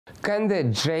Can the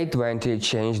G20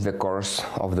 change the course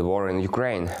of the war in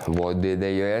Ukraine? What did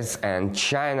the US and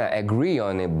China agree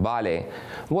on in Bali?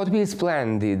 What peace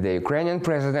plan did the Ukrainian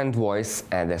president voice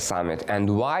at the summit?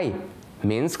 And why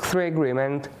Minsk III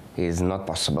agreement is not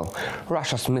possible?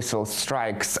 Russia's missile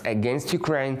strikes against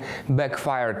Ukraine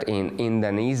backfired in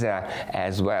Indonesia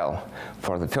as well.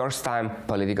 For the first time,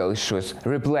 political issues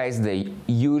replaced the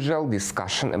usual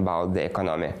discussion about the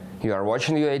economy. You are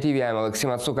watching UATV, I'm Oleksiy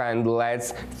Matsuka, and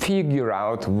let's figure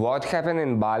out what happened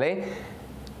in Bali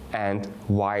and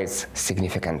why it's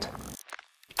significant.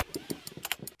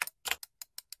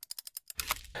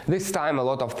 This time a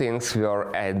lot of things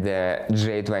were at the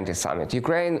G20 Summit.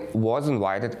 Ukraine was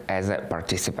invited as a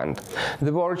participant.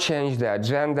 The war changed the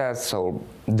agenda so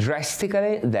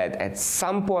drastically that at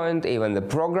some point even the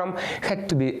program had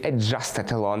to be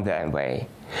adjusted along the way.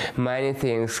 Many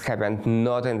things happened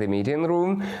not in the meeting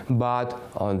room, but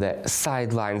on the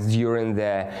sidelines during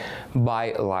the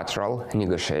bilateral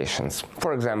negotiations.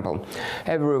 For example,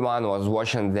 everyone was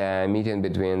watching the meeting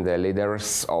between the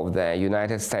leaders of the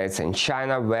United States and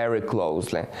China very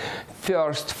closely.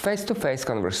 First face-to-face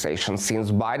conversation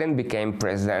since Biden became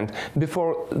president.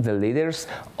 Before, the leaders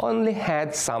only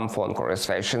had some phone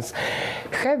conversations.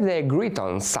 Have they agreed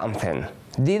on something?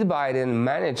 Did Biden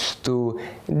manage to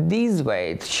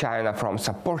dissuade China from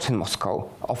supporting Moscow?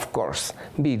 Of course,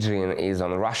 Beijing is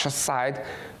on Russia's side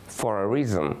for a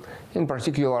reason. In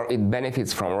particular, it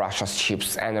benefits from Russia's cheap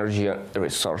energy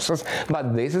resources,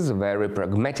 but this is a very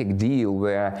pragmatic deal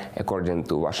where, according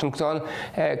to Washington,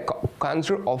 a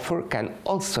counter offer can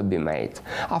also be made.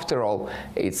 After all,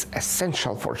 it's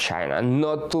essential for China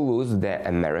not to lose the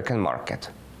American market.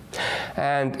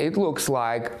 And it looks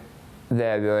like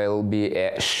there will be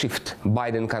a shift.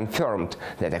 Biden confirmed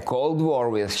that a Cold War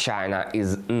with China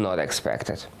is not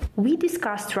expected. We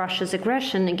discussed Russia's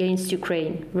aggression against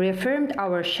Ukraine, reaffirmed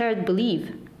our shared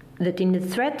belief that in the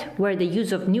threat where the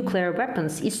use of nuclear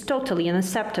weapons is totally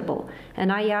unacceptable, and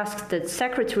I asked that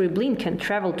Secretary Blinken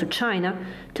travel to China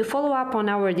to follow up on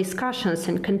our discussions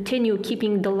and continue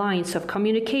keeping the lines of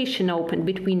communication open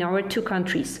between our two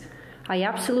countries. I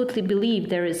absolutely believe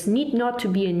there is need not to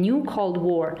be a new Cold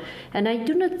War, and I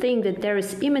do not think that there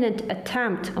is imminent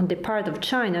attempt on the part of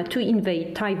China to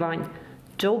invade Taiwan.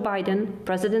 Joe Biden,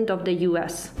 President of the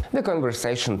US. The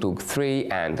conversation took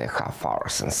 3.5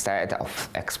 hours instead of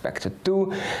expected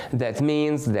 2. That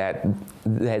means that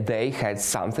they had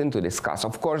something to discuss.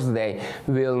 Of course, they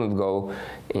will not go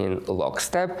in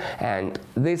lockstep, and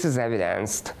this is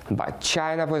evidenced by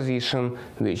China's position,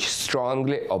 which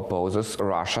strongly opposes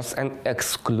Russia's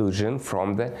exclusion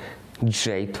from the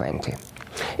G20.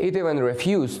 It even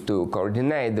refused to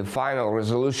coordinate the final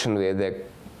resolution with the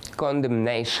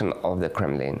condemnation of the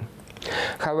Kremlin.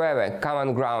 However,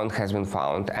 common ground has been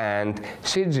found, and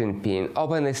Xi Jinping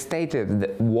openly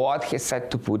stated what he said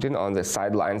to Putin on the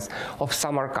sidelines of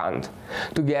Samarkand.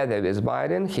 Together with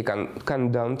Biden, he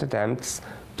condemned attempts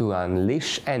to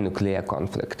unleash a nuclear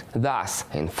conflict. Thus,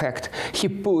 in fact, he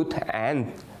put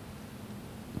an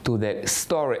to the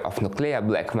story of nuclear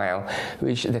blackmail,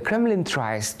 which the Kremlin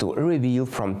tries to reveal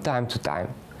from time to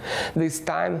time. This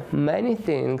time, many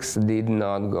things did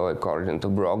not go according to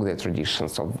broke the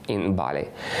traditions in Bali.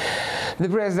 The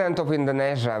president of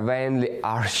Indonesia vainly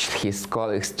urged his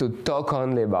colleagues to talk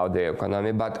only about the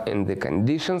economy, but in the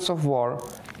conditions of war,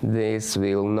 this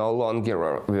will no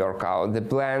longer work out. The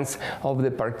plans of the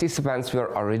participants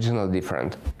were originally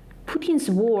different. Putin's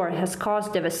war has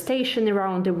caused devastation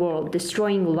around the world,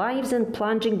 destroying lives and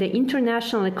plunging the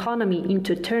international economy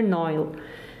into turmoil.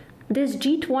 This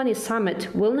G20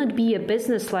 summit will not be a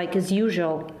business like as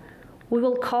usual. We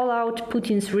will call out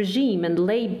Putin's regime and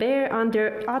lay bare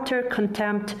under utter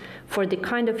contempt for the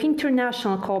kind of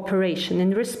international cooperation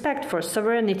and respect for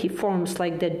sovereignty forms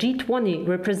like the G20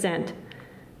 represent.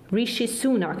 Rishi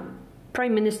Sunak,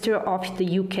 Prime Minister of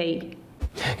the UK.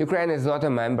 Ukraine is not a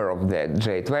member of the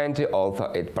G20,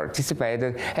 although it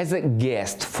participated as a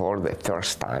guest for the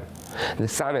first time. The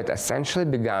summit essentially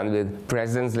began with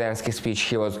President Zelensky's speech.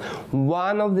 He was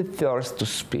one of the first to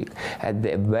speak at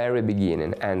the very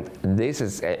beginning, and this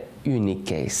is a unique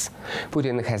case.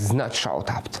 Putin has not showed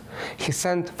up. He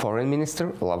sent Foreign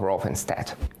Minister Lavrov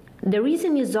instead. The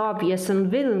reason is obvious: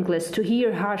 unwillingness to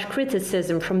hear harsh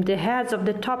criticism from the heads of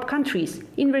the top countries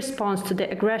in response to the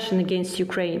aggression against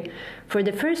Ukraine. For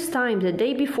the first time, the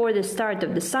day before the start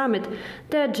of the summit,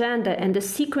 the agenda and the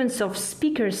sequence of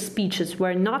speakers' speeches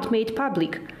were not made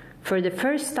public. For the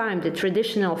first time, the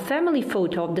traditional family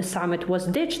photo of the summit was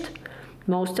ditched.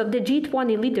 Most of the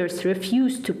G20 leaders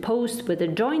refused to pose with a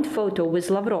joint photo with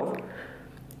Lavrov.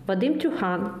 Vadim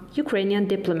Tukhan, Ukrainian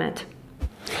diplomat.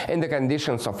 In the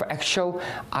conditions of actual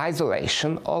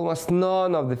isolation, almost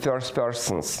none of the first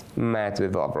persons met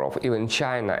with Lavrov, even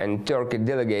China and Turkey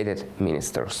delegated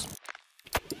ministers.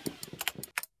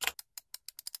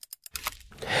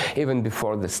 Even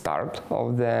before the start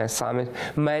of the summit,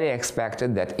 many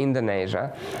expected that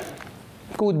Indonesia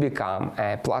could become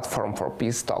a platform for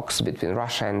peace talks between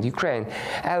Russia and Ukraine.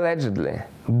 Allegedly,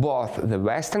 both the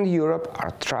West and Europe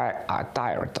are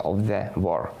tired of the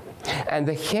war. And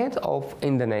the head of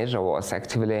Indonesia was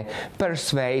actively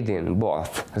persuading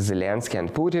both Zelensky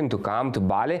and Putin to come to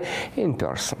Bali in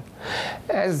person.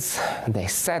 As they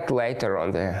said later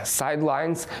on the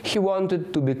sidelines, he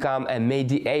wanted to become a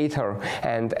mediator,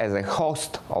 and as a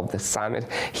host of the summit,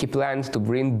 he planned to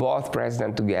bring both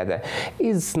presidents together.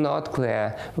 It's not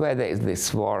clear whether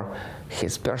this was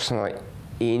his personal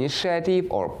initiative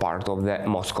or part of the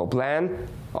Moscow plan.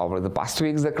 Over the past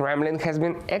weeks, the Kremlin has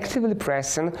been actively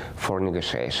pressing for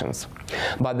negotiations.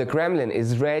 But the Kremlin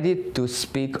is ready to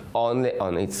speak only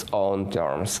on its own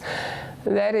terms.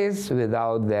 That is,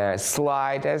 without the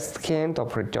slightest hint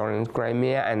of returning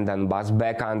Crimea and Donbass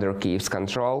back under Kyiv's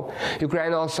control.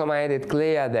 Ukraine also made it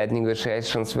clear that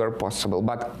negotiations were possible,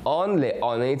 but only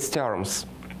on its terms.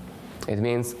 It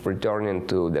means returning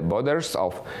to the borders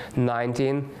of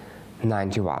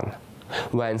 1991.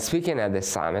 When speaking at the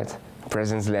summit,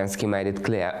 President Zelensky made it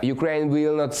clear Ukraine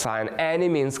will not sign any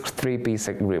Minsk III peace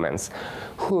agreements,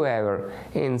 whoever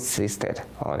insisted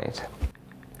on it.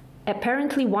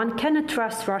 Apparently, one cannot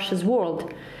trust Russia's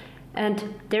word,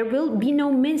 and there will be no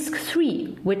Minsk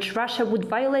III, which Russia would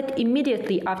violate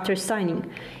immediately after signing.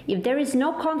 If there is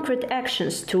no concrete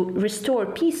actions to restore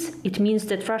peace, it means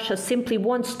that Russia simply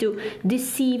wants to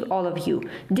deceive all of you,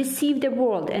 deceive the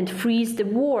world and freeze the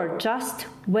war just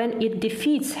when its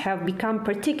defeats have become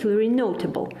particularly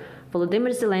notable.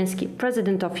 Volodymyr Zelensky,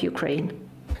 President of Ukraine.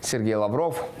 Sergei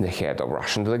Lavrov, the head of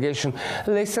Russian delegation,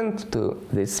 listened to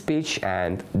this speech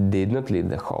and did not leave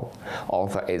the hall.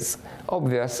 Although it's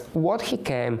obvious what he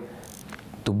came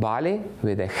to Bali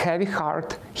with a heavy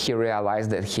heart, he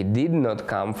realized that he did not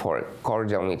come for a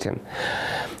cordial meeting.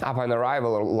 Upon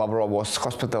arrival, Lavrov was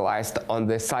hospitalized on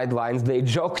the sidelines. They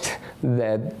joked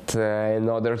that in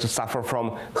order to suffer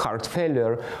from heart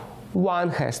failure, one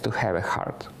has to have a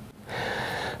heart.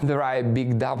 There are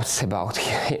big doubts about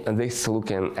this,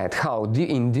 looking at how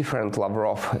indifferent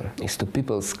Lavrov is to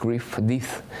people's grief,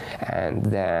 death, and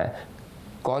the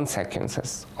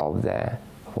consequences of the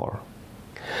war.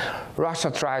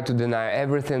 Russia tried to deny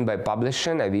everything by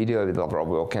publishing a video with Lavrov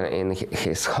walking in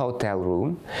his hotel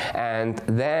room, and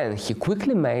then he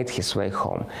quickly made his way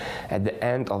home at the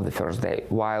end of the first day,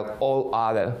 while all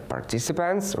other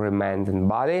participants remained in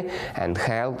Bali and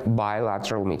held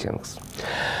bilateral meetings.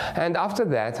 And after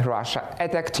that, Russia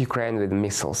attacked Ukraine with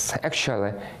missiles.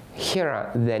 Actually, here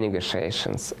are the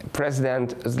negotiations.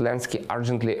 President Zelensky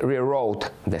urgently rewrote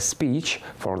the speech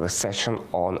for the session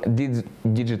on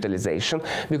digitalization,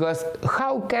 because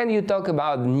how can you talk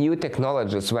about new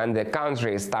technologies when the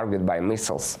country is targeted by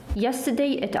missiles?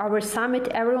 Yesterday at our summit,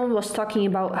 everyone was talking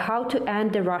about how to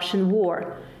end the Russian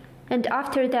war. And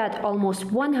after that, almost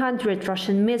 100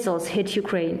 Russian missiles hit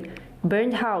Ukraine,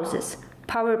 burned houses,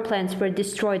 power plants were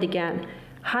destroyed again,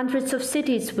 hundreds of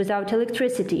cities without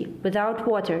electricity, without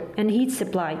water and heat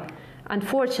supply.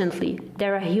 Unfortunately,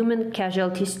 there are human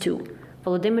casualties too.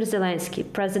 Volodymyr Zelensky,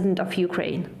 President of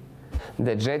Ukraine.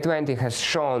 The G20 has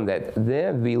shown that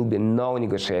there will be no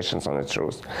negotiations on the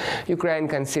truce. Ukraine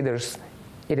considers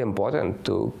it important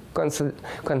to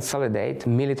consolidate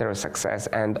military success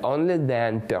and only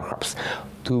then, perhaps,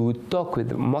 to talk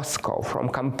with Moscow from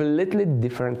completely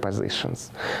different positions.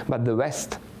 But the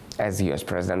West, as US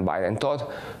President Biden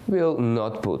thought, will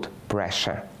not put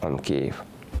pressure on Kyiv.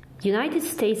 United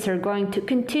States are going to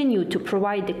continue to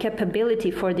provide the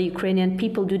capability for the Ukrainian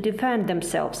people to defend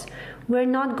themselves. We're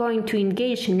not going to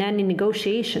engage in any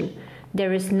negotiation.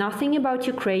 There is nothing about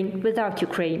Ukraine without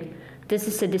Ukraine. This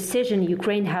is a decision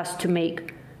Ukraine has to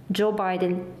make. Joe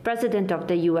Biden, President of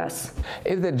the US.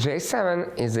 If the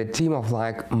G7 is a team of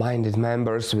like-minded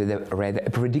members with a rather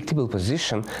predictable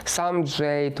position, some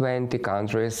G20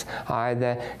 countries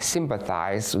either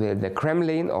sympathize with the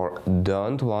Kremlin or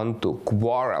don't want to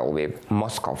quarrel with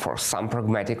Moscow for some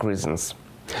pragmatic reasons.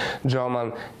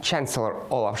 German Chancellor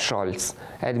Olaf Scholz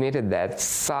admitted that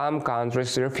some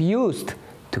countries refused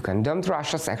to condemn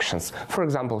Russia's actions, for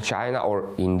example China or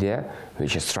India,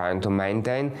 which is trying to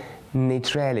maintain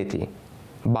neutrality.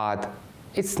 But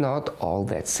it's not all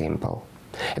that simple.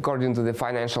 According to the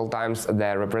Financial Times,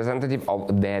 the representative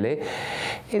of Delhi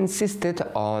insisted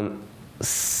on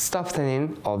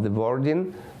softening of the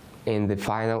wording in the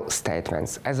final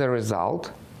statements. As a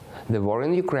result, the war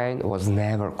in Ukraine was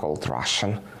never called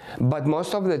Russian. But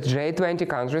most of the G20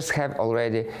 countries have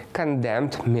already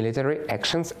condemned military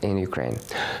actions in Ukraine.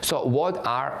 So what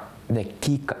are the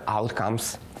key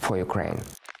outcomes for Ukraine?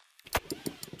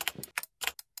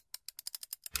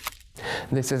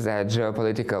 This is a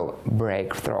geopolitical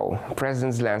breakthrough.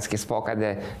 President Zelensky spoke at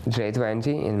the G20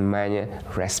 in many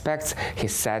respects. He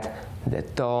set the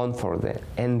tone for the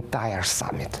entire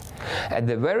summit. At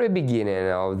the very beginning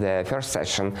of the first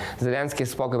session, Zelensky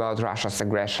spoke about Russia's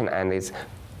aggression and its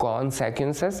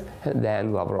consequences.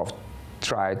 Then Lavrov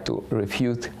tried to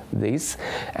refute this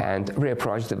and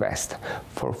reapproach the West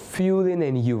for fueling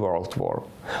a new world war.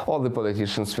 All the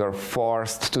politicians were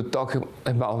forced to talk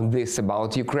about this,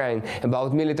 about Ukraine,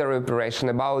 about military operation,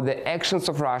 about the actions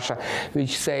of Russia,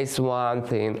 which says one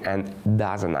thing and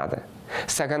does another.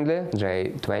 Secondly,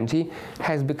 G20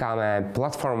 has become a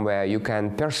platform where you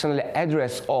can personally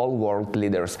address all world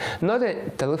leaders, not a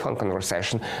telephone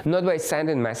conversation, not by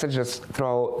sending messages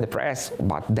through the press,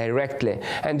 but directly,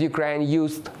 and Ukraine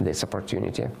used this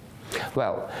opportunity.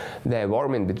 Well, the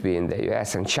warming between the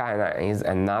US and China is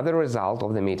another result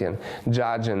of the meeting.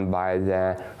 Judging by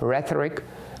the rhetoric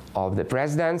of the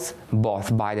presidents,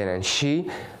 both Biden and Xi,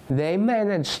 they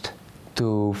managed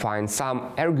to find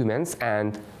some arguments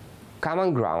and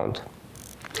common ground.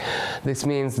 This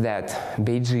means that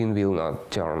Beijing will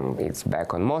not turn its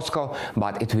back on Moscow,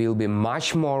 but it will be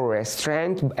much more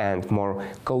restrained and more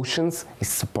cautious in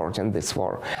supporting this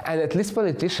war. And at least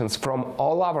politicians from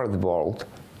all over the world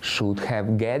should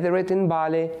have gathered in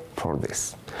Bali for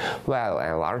this. Well,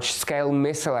 a large-scale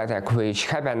missile attack which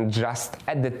happened just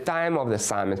at the time of the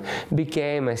summit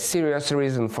became a serious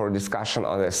reason for discussion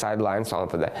on the sidelines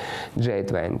of the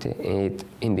G20. It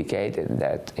indicated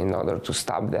that in order to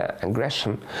stop the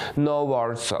aggression, no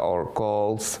words or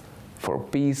calls for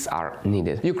peace are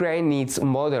needed. Ukraine needs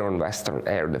modern Western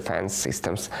air defense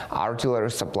systems, artillery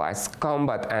supplies,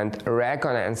 combat and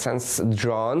reconnaissance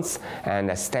drones, and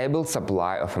a stable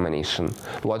supply of ammunition.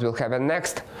 What will happen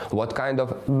next? What kind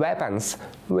of weapons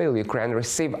will Ukraine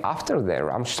receive after the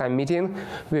Ramstein meeting?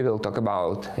 We will talk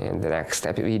about in the next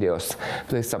videos.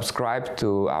 Please subscribe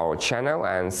to our channel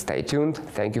and stay tuned.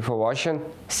 Thank you for watching.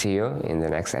 See you in the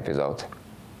next episode.